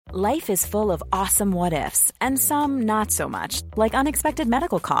Life is full of awesome what-ifs, and some not so much, like unexpected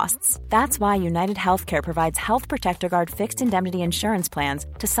medical costs. That's why United Healthcare provides Health Protector Guard fixed indemnity insurance plans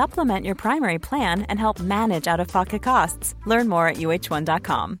to supplement your primary plan and help manage out-of-pocket costs. Learn more at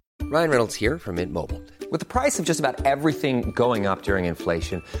uh1.com. Ryan Reynolds here from Mint Mobile. With the price of just about everything going up during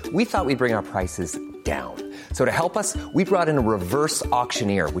inflation, we thought we'd bring our prices down. So to help us, we brought in a reverse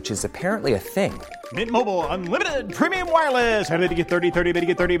auctioneer, which is apparently a thing. Mint Mobile Unlimited Premium Wireless. How to get 30, 30, bit to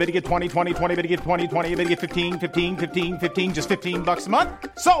get 30, bit to get 20, 20, 20, bit to get 20, 20, bit to get 15, 15, 15, 15, just $15 a month?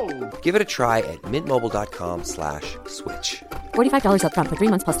 Sold! Give it a try at mintmobile.com/switch. $45 up front for 3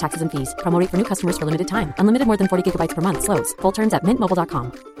 months plus taxes and fees. Promo rate for new customers for limited time. Unlimited more than 40 gigabytes per month. Slows full terms at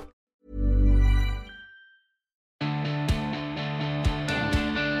mintmobile.com.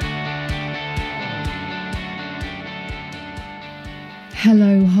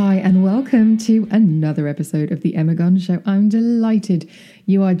 Hello, hi, and welcome to another episode of The Emma Gunn Show. I'm delighted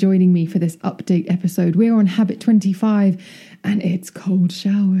you are joining me for this update episode. We're on habit 25, and it's cold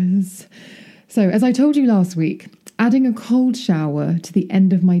showers. So, as I told you last week, adding a cold shower to the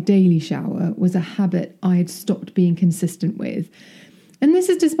end of my daily shower was a habit I had stopped being consistent with. And this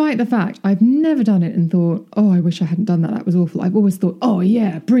is despite the fact I've never done it and thought, oh, I wish I hadn't done that. That was awful. I've always thought, oh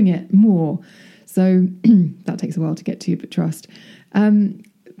yeah, bring it, more. So that takes a while to get to, but trust.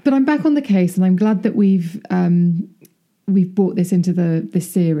 But I'm back on the case, and I'm glad that we've brought this into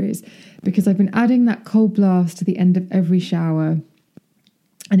this series, because I've been adding that cold blast to the end of every shower,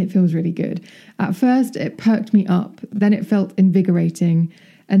 and it feels really good. At first, it perked me up, then it felt invigorating,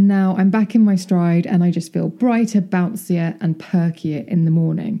 and now I'm back in my stride, and I just feel brighter, bouncier, and perkier in the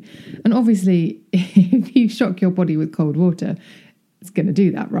morning. And obviously, if you shock your body with cold water, it's going to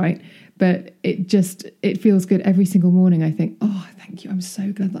do that, right? But it feels good every single morning. I think, oh, thank you. I'm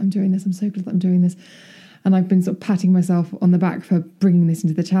so glad that I'm doing this. I'm so glad that I'm doing this. And I've been sort of patting myself on the back for bringing this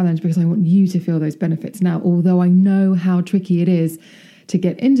into the challenge, because I want you to feel those benefits now, although I know how tricky it is to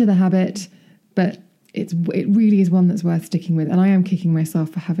get into the habit, but it really is one that's worth sticking with. And I am kicking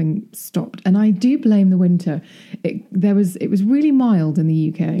myself for having stopped. And I do blame the winter. It was really mild in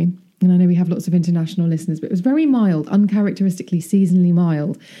the UK. And I know we have lots of international listeners, but it was very mild, uncharacteristically seasonally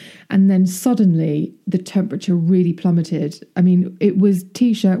mild. And then suddenly the temperature really plummeted. I mean, it was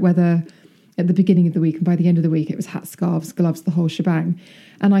t-shirt weather at the beginning of the week, and by the end of the week it was hats, scarves, gloves, the whole shebang.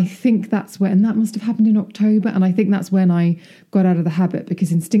 And I think that must have happened in October. And I think that's when I got out of the habit,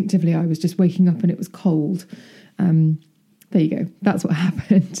 because instinctively I was just waking up and it was cold. There you go. That's what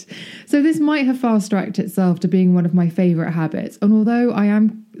happened. So this might have fast-tracked itself to being one of my favourite habits. And although I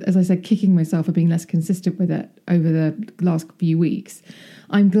am, as I said, kicking myself for being less consistent with it over the last few weeks,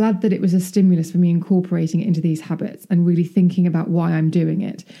 I'm glad that it was a stimulus for me incorporating it into these habits and really thinking about why I'm doing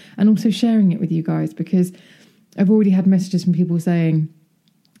it, and also sharing it with you guys, because I've already had messages from people saying,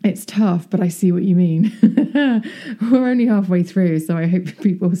 it's tough, but I see what you mean. We're only halfway through, so I hope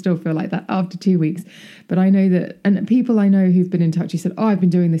people still feel like that after 2 weeks. But I know that, and people I know who've been in touch, who said, oh, I've been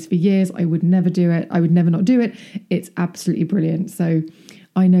doing this for years. I would never do it. I would never not do it. It's absolutely brilliant. So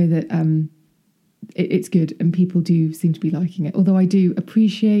I know that it's good, and people do seem to be liking it. Although I do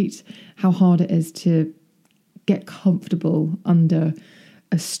appreciate how hard it is to get comfortable under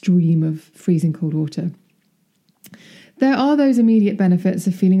a stream of freezing cold water. There are those immediate benefits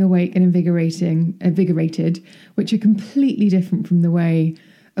of feeling awake and invigorated, which are completely different from the way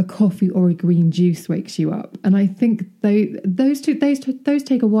a coffee or a green juice wakes you up. And I think those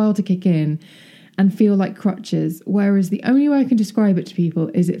take a while to kick in and feel like crutches, whereas the only way I can describe it to people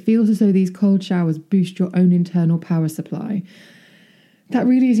is it feels as though these cold showers boost your own internal power supply. That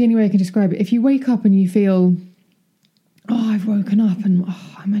really is the only way I can describe it. If you wake up and you feel, oh, I've woken up and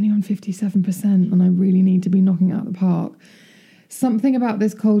I'm only on 57% and I really need to be knocking out the park. Something about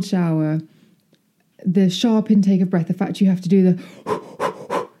this cold shower, the sharp intake of breath, the fact you have to do the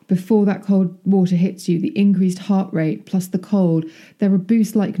before that cold water hits you, the increased heart rate plus the cold, they're a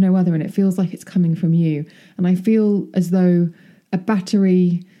boost like no other, and it feels like it's coming from you. And I feel as though a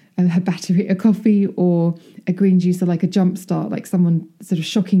coffee or a green juice are like a jump start, like someone sort of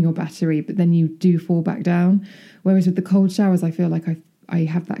shocking your battery, but then you do fall back down. Whereas with the cold showers, I feel like I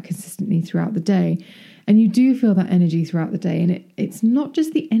have that consistently throughout the day. And you do feel that energy throughout the day. And it's not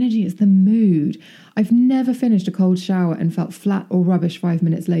just the energy, it's the mood. I've never finished a cold shower and felt flat or rubbish 5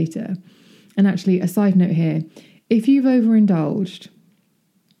 minutes later. And actually, a side note here, if you've overindulged,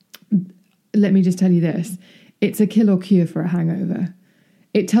 let me just tell you this, it's a kill or cure for a hangover.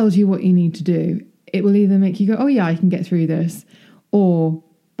 It tells you what you need to do. It will either make you go, oh yeah, I can get through this, or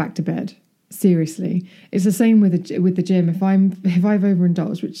back to bed. Seriously. It's the same with the gym. If I've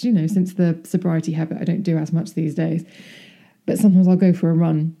overindulged, which, since the sobriety habit, I don't do as much these days, but sometimes I'll go for a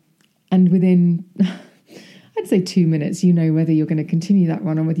run And within, I'd say 2 minutes, you know whether you're going to continue that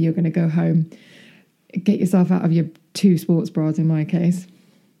run or whether you're going to go home, get yourself out of your 2 sports bras in my case,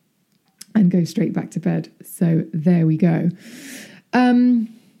 and go straight back to bed. So there we go.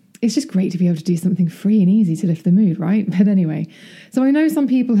 It's just great to be able to do something free and easy to lift the mood, right? But anyway, so I know some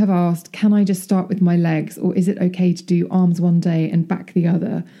people have asked, can I just start with my legs, or is it okay to do arms one day and back the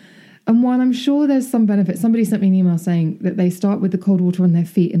other? And while I'm sure there's some benefit, somebody sent me an email saying that they start with the cold water on their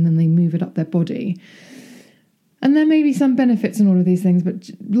feet and then they move it up their body. And there may be some benefits in all of these things,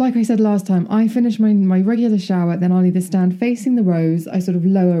 but like I said last time, I finish my regular shower, then I'll either stand facing the rose, I sort of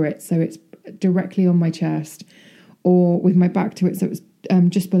lower it so it's directly on my chest, or with my back to it so it's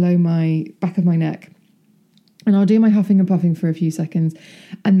just below my back of my neck. And I'll do my huffing and puffing for a few seconds,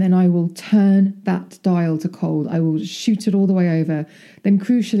 and then I will turn that dial to cold. I will shoot it all the way over. Then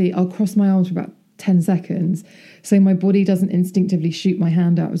crucially, I'll cross my arms for about 10 seconds so my body doesn't instinctively shoot my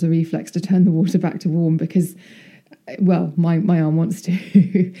hand out as a reflex to turn the water back to warm, because, well, my arm wants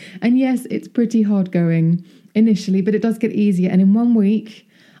to. And yes, it's pretty hard going initially, but it does get easier. And in 1 week,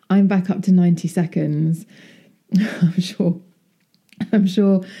 I'm back up to 90 seconds. I'm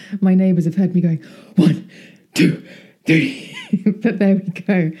sure my neighbours have heard me going, 1, 2, 3. But there we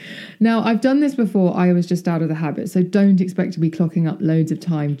go. Now, I've done this before. I was just out of the habit. So don't expect to be clocking up loads of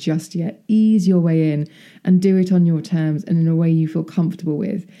time just yet. Ease your way in and do it on your terms and in a way you feel comfortable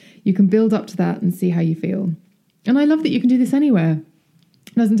with. You can build up to that and see how you feel. And I love that you can do this anywhere.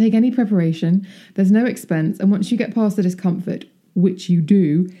 It doesn't take any preparation. There's no expense. And once you get past the discomfort, which you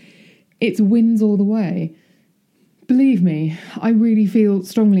do, it's wins all the way. Believe me, I really feel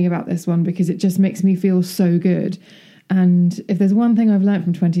strongly about this one because it just makes me feel so good. And if there's one thing I've learned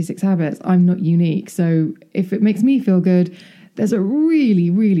from 26 Habits, I'm not unique. So if it makes me feel good, there's a really,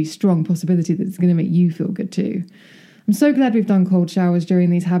 really strong possibility that it's going to make you feel good too. I'm so glad we've done cold showers during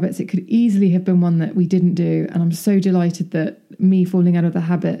these habits. It could easily have been one that we didn't do. And I'm so delighted that me falling out of the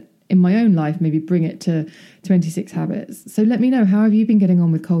habit in my own life, maybe bring it to 26 Habits. So let me know, how have you been getting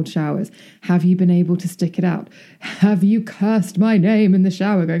on with cold showers? Have you been able to stick it out? Have you cursed my name in the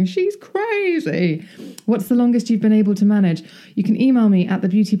shower going, she's crazy? What's the longest you've been able to manage? You can email me at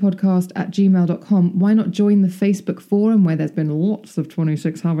thebeautypodcast@gmail.com. Why not join the Facebook forum where there's been lots of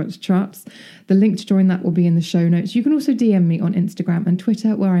 26 Habits chats? The link to join that will be in the show notes. You can also DM me on Instagram and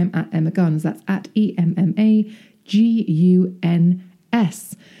Twitter where I'm at Emma Guns. That's at EMMAGUNS.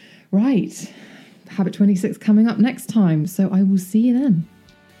 Right, Habit 26 coming up next time, so I will see you then.